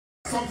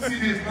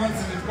Subsidy is not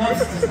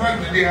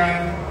they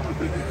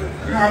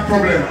have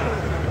problem.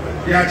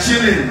 They are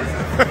chilling.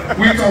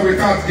 With or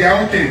without, they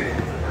are okay.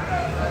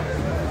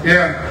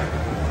 Yeah.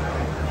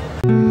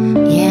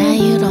 Yeah,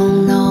 you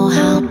don't know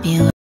how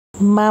beautiful.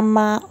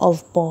 Mama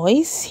of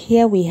boys.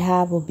 Here we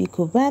have Obi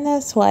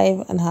CUBANA's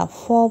wife and her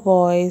 4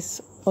 boys,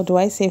 or do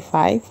I say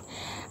 5,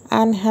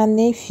 and her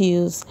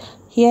nephews.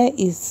 Here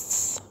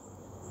is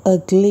a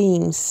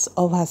glimpse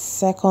of her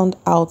second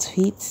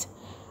outfit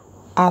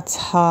at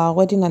her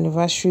wedding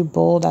anniversary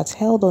ball that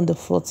held on the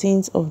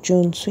 14th of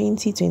June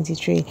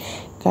 2023.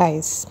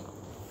 Guys,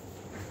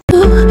 You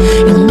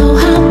know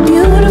how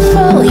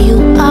beautiful you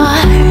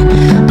are.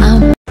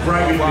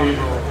 Privately,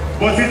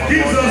 but it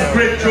gives us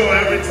great joy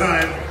every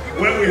time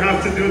when we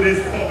have to do this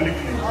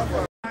publicly.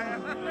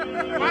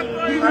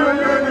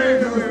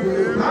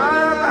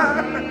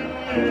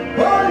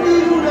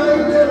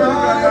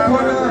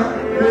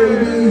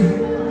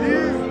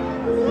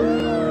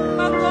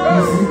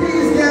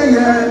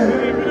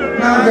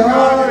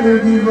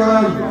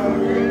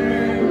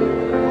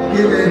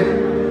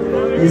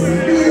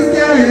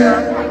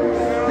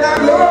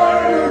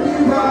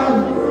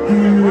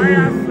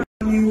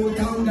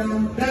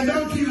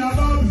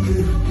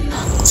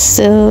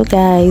 So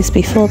guys,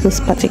 before this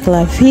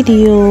particular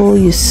video,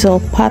 you saw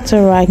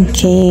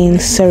Patoranking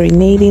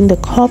serenading the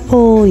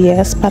couple.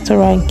 Yes,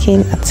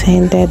 Patoranking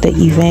attended the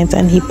event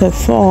and he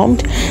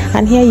performed,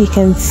 and here you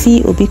can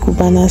see Obi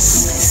CUBANA's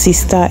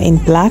sister in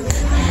black,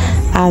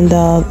 and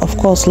of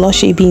course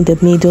Lushy being in the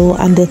middle,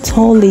 and the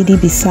tall lady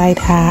beside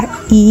her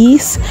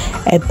is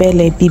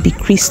Ebele Bibi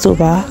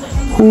Christopher,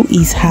 who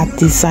is her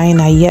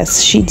designer.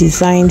 Yes, she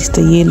designed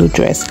the yellow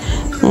dress.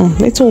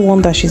 Little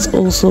wonder she's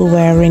also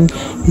wearing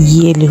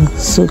yellow.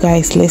 So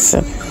guys,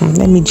 listen,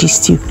 let me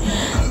gist you.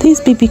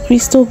 This Bibi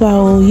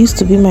Christopher used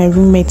to be my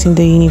roommate in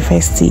the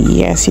university.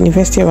 Yes,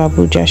 University of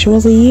Abuja. She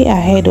was a year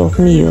ahead of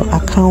me,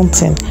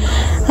 accounting,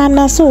 and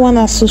now so when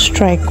I so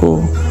strike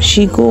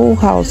she go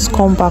house,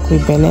 come back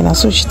with Belen,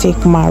 so she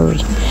take marry.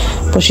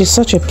 But she's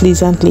such a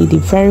pleasant lady,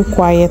 very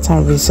quiet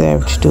and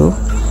reserved though.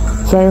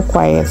 Very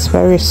quiet,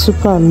 very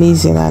super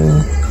amazing,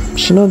 and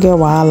she no get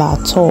wahala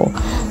at all.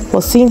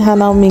 But seeing her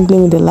now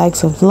mingling with the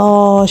likes of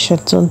Lush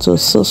and Tonto,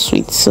 so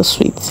sweet, so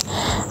sweet.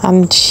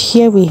 And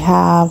here we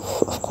have,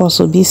 of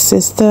course, Obi's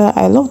sister.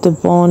 I love the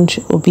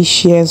bond Obi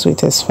shares with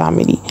his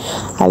family.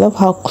 I love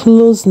how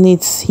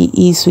close-knit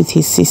he is with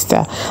his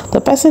sister. The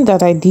person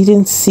that I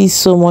didn't see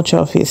so much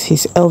of is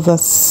his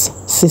eldest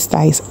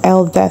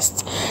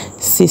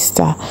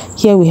sister.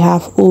 Here we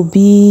have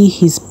Obi,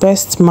 his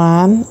best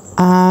man,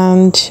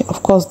 and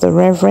of course the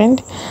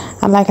Reverend.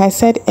 And like I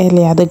said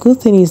earlier, the good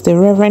thing is the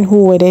Reverend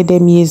who wedded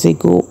them years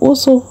ago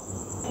also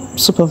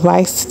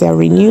supervised their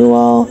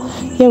renewal.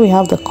 Here we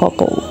have the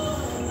couple.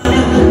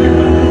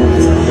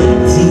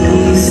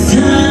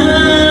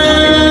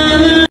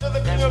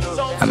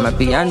 I'm a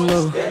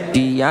piano.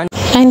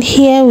 And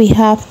here we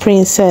have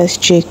Princess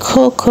J.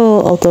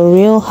 Coco of the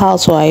Real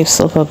Housewives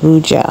of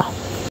Abuja.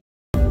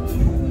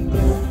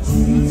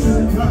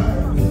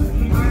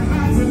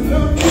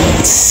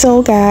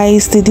 So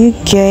guys, did you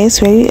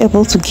guess, were you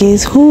able to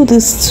guess who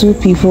these two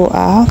people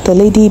are? The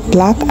lady in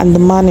black and the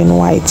man in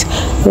white.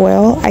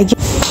 Well, I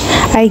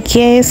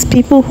guess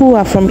people who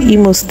are from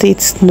Imo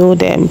State know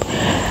them.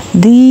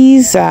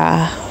 These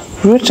are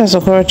Rochas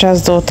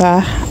Okorocha's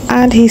daughter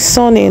and his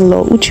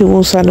son-in-law,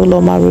 Uchimusa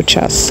Nuloma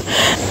Rochas.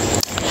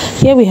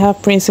 Here we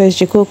have Princess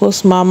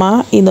Jikoko's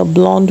mama in a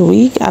blonde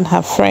wig and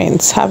her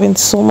friends having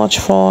so much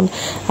fun.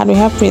 And we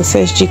have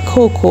Princess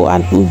Jikoko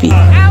and Ubi.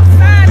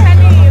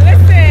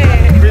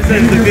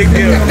 Princess the big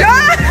girl.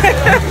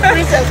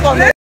 Princess, come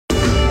here.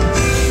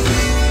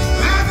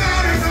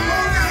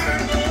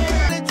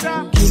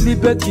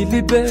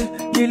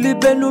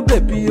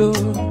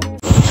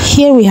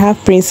 Here we have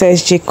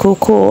Princess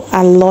Jikoko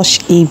and Lush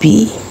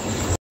Ibi.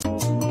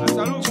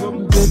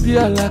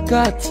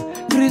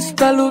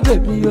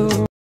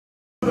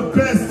 The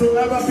best to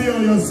ever be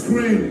on your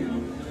screen.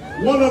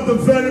 One of the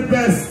very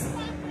best.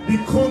 The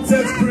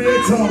content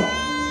creator.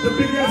 The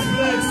biggest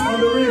flex on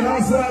the Real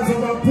Housewives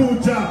of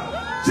Abuja.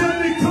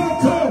 Jenny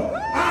Coco,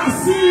 I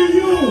see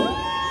you.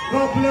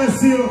 God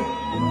bless you.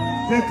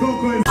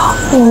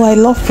 Oh, I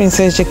love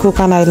Princess Jikoko,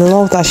 and I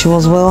love that she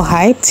was well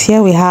hyped.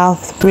 Here we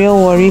have Real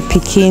Worry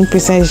Peking,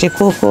 Princess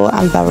Jikoko,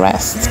 and the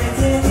rest.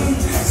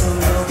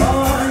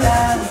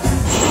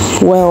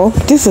 Well,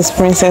 this is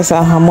Princess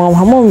and her mom.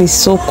 Her mom is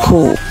so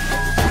cool.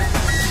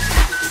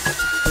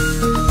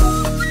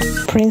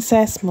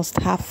 Princess must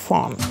have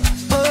fun.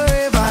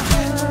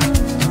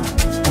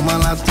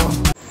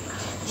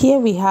 Here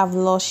we have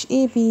Lush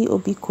Ibi,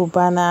 Obi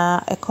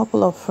CUBANA, a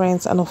couple of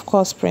friends, and of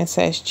course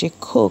Princess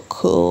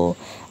Jikoko.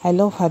 I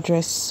love her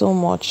dress so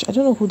much. I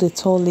don't know who the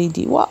tall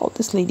lady. Wow,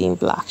 this lady in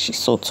black, she's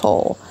so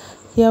tall.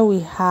 Here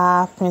we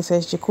have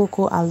Princess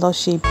Jikoko and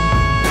Lush Ibi.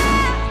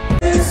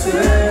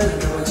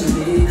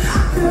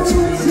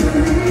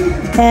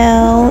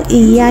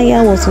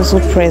 Iyaya was also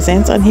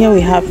present, and here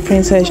we have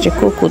Princess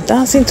Jekoko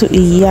dancing to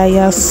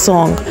Iyaya's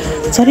song.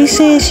 Tori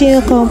says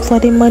she'll come for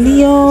the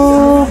money,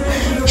 oh.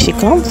 She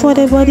come for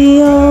the body,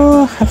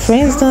 oh. Her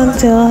friends don't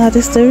tell her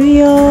the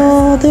story,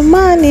 oh. The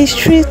man is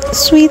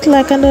sweet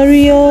like an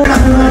Oreo.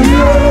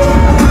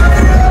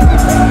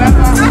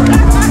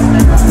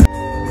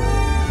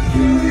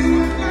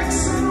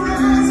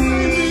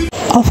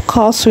 Of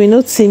course, we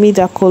know Timi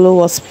Dakolo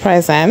was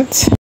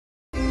present.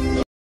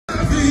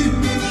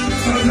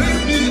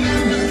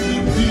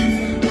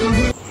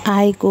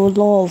 I go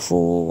love,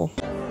 oh.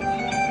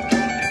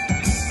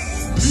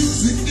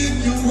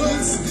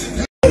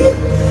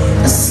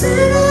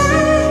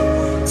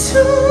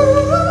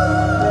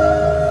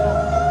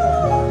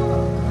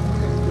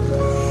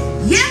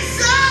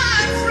 Yes,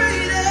 I'm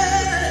afraid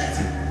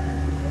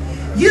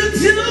you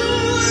do.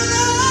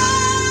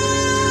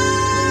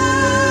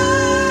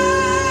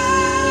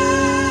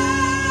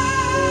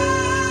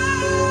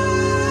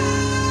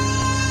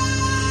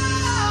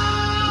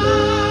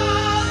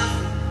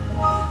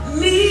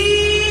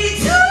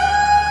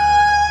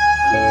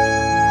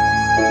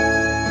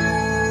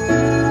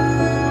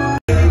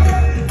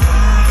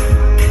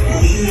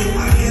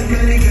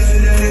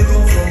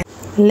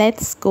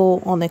 Let's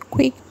go on a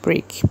quick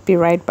break. Be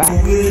right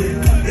back.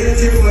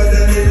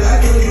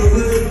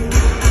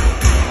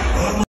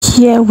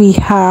 Here we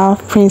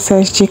have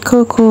Princess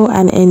Jekoko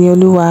and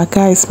Enioluwa.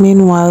 Guys,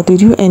 meanwhile,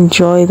 did you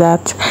enjoy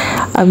that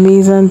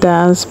amazing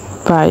dance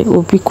by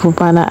Obi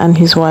CUBANA and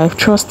his wife?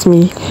 Trust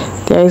me,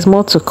 there is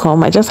more to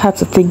come. I just had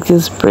to take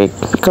this break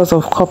because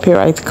of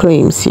copyright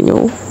claims, you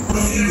know.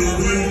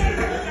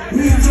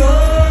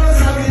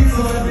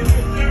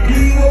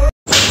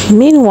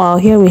 Meanwhile,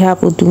 here we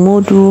have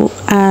Odumodu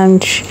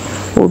and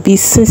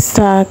Obi's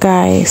sister,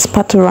 guys,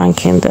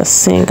 Patoranking the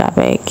singer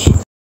beg.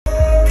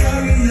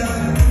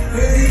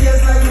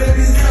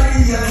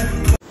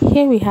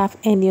 Here we have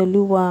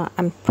Enioluwa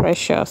and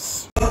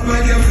Precious.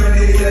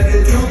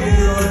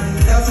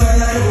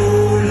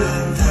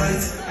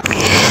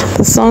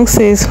 The song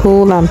says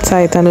hold am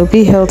tight, and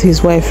Obi held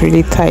his wife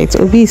really tight.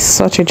 Obi is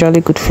such a jolly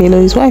good fellow.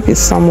 His wife is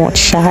somewhat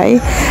shy,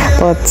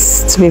 but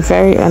to be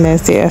very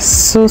honest, they are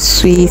so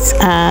sweet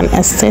and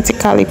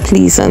aesthetically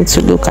pleasing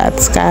to look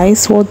at.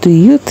 Guys, what do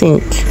you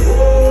think?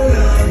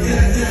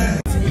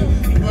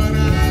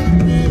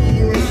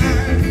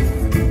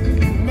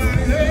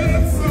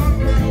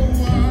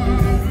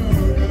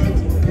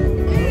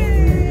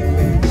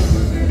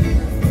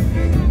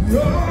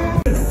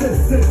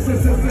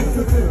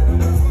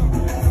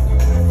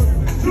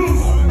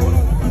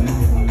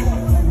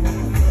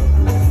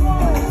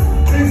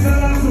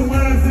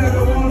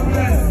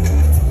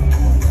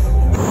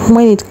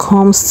 When it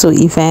comes to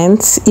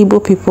events, Igbo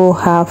people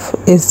have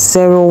a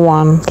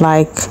 0-1,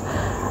 like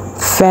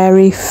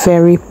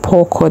very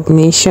poor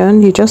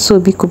coordination. You just saw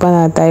Obi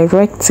CUBANA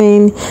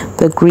directing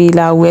the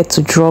griller where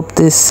to drop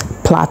this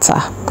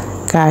platter.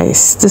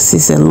 Guys, this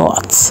is a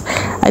lot.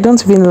 I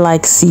don't even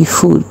like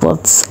seafood,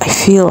 but I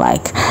feel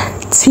like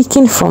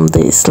taking from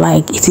this,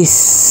 like, it is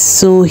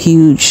so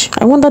huge.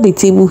 I wonder the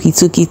table he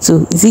took it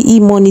to. Is it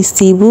E-Money's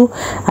table?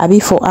 Abi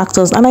for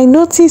actors? And I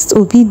noticed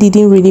Obi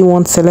didn't really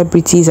want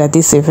celebrities at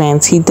this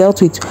event. He dealt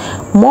with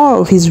more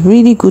of his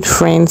really good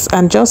friends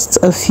and just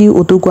a few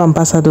Odogo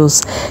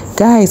ambassadors.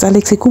 Guys,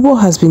 Alex Ekubo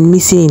has been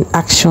missing in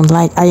action.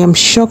 Like, I am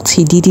shocked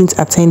he didn't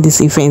attend this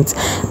event.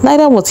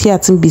 Neither was he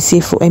at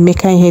Mbise for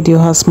Emeka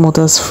Ihedioha's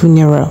mother's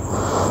funeral.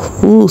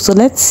 Ooh, so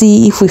let's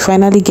see if we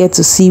finally get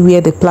to see where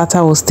the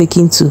platter was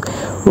taken to.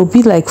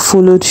 Obi like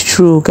followed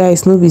through.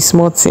 Guys, no be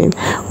small thing.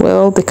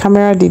 Well, the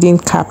camera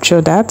didn't capture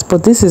that,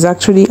 but this is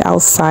actually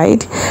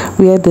outside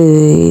where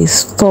the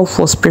stuff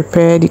was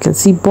prepared. You can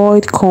see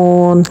boiled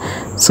corn,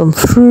 some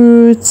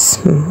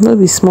fruits. No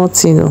be small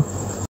thing, no.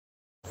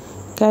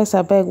 Guys,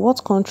 I beg,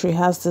 what country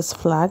has this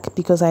flag?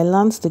 Because I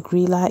learned the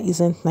griller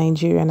isn't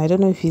Nigerian. I don't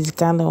know if he's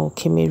Ghana or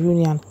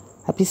Cameroonian.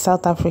 I be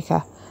South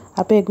Africa.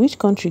 I beg, which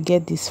country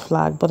get this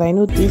flag? But I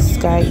know this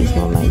guy is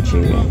not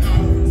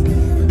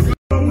Nigerian.